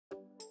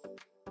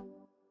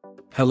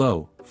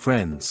Hello,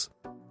 friends.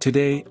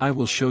 Today I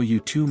will show you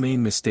two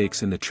main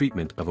mistakes in the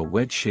treatment of a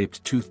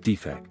wedge-shaped tooth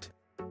defect.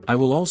 I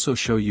will also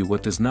show you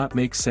what does not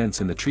make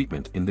sense in the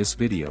treatment in this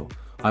video.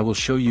 I will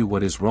show you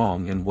what is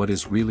wrong and what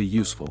is really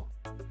useful.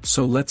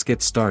 So let's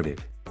get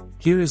started.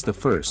 Here is the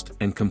first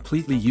and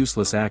completely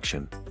useless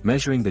action,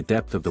 measuring the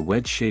depth of the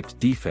wedge-shaped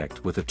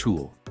defect with a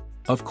tool.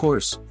 Of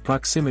course,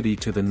 proximity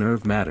to the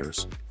nerve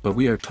matters, but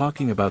we are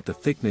talking about the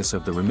thickness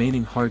of the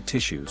remaining hard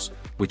tissues,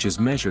 which is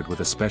measured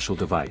with a special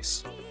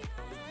device.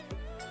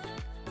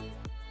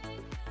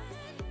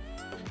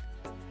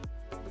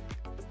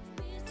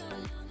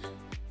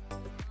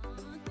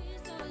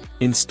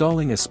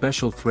 Installing a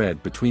special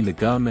thread between the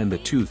gum and the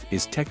tooth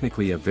is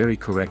technically a very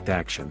correct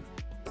action,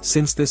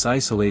 since this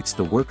isolates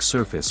the work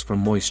surface from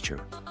moisture.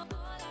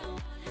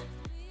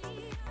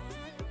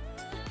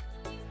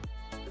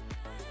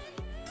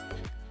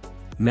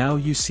 Now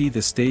you see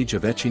the stage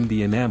of etching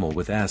the enamel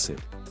with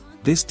acid.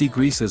 This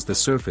degreases the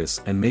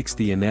surface and makes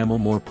the enamel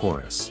more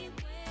porous.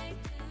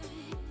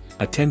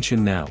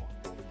 Attention now.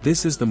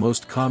 This is the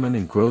most common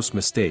and gross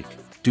mistake,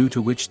 due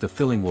to which the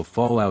filling will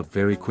fall out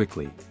very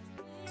quickly.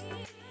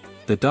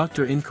 The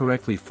doctor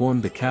incorrectly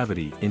formed the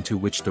cavity into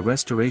which the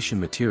restoration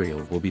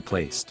material will be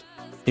placed.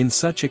 In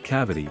such a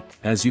cavity,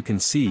 as you can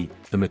see,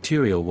 the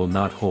material will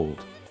not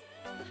hold.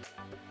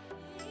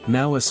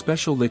 Now a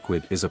special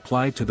liquid is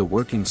applied to the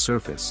working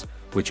surface,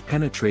 which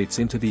penetrates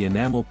into the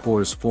enamel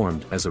pores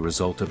formed as a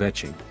result of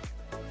etching.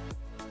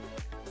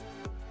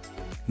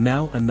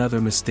 Now another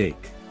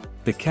mistake.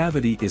 The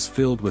cavity is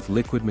filled with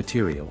liquid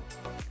material.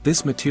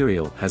 This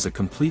material has a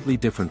completely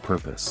different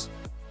purpose,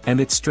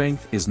 and its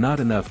strength is not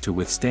enough to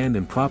withstand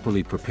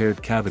improperly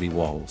prepared cavity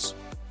walls.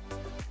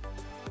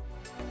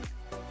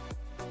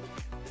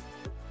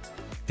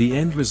 The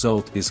end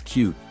result is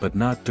cute but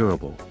not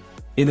durable.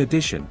 In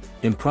addition,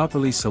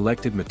 improperly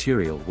selected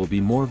material will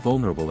be more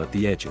vulnerable at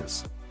the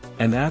edges.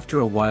 And after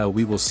a while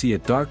we will see a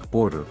dark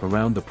border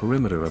around the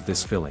perimeter of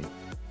this filling.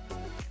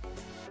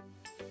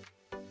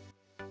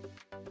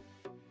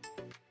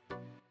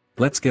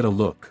 Let's get a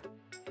look.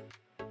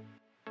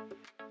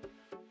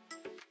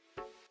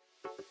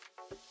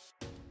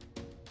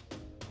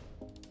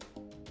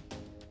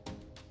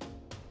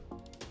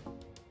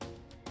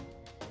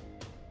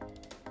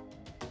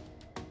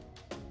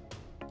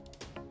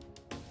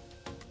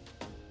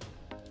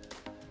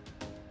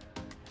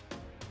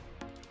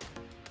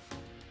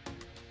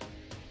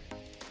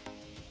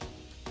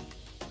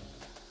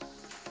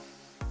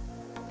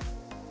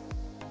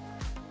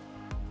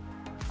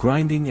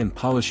 Grinding and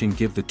polishing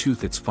give the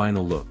tooth its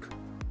final look.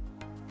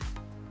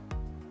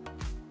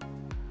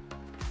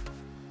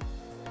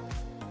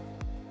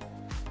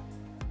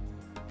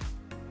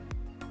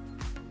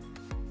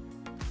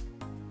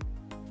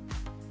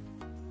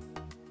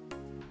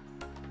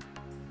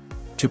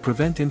 To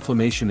prevent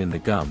inflammation in the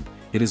gum,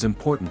 it is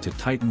important to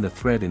tighten the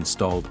thread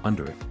installed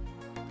under it.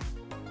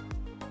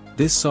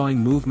 This sawing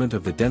movement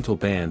of the dental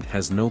band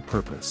has no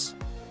purpose.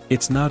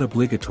 It's not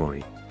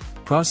obligatory.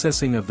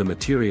 Processing of the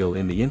material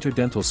in the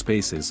interdental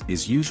spaces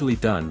is usually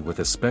done with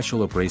a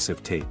special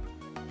abrasive tape.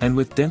 And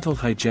with dental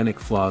hygienic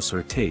floss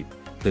or tape,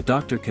 the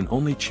doctor can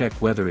only check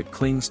whether it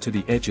clings to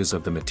the edges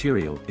of the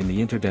material in the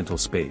interdental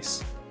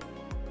space.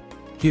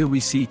 Here we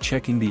see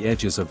checking the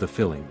edges of the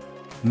filling.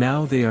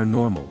 Now they are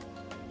normal.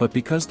 But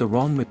because the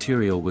wrong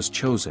material was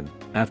chosen,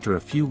 after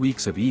a few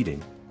weeks of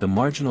eating, the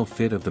marginal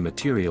fit of the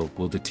material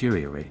will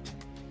deteriorate.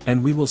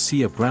 And we will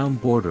see a brown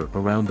border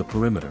around the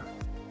perimeter.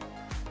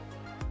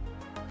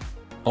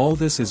 All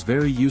this is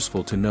very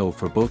useful to know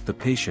for both the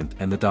patient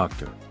and the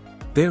doctor.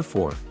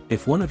 Therefore,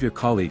 if one of your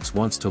colleagues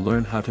wants to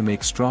learn how to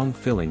make strong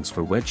fillings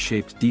for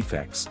wedge-shaped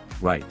defects,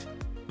 write.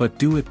 But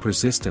do it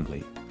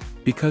persistently.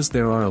 Because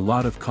there are a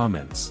lot of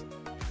comments.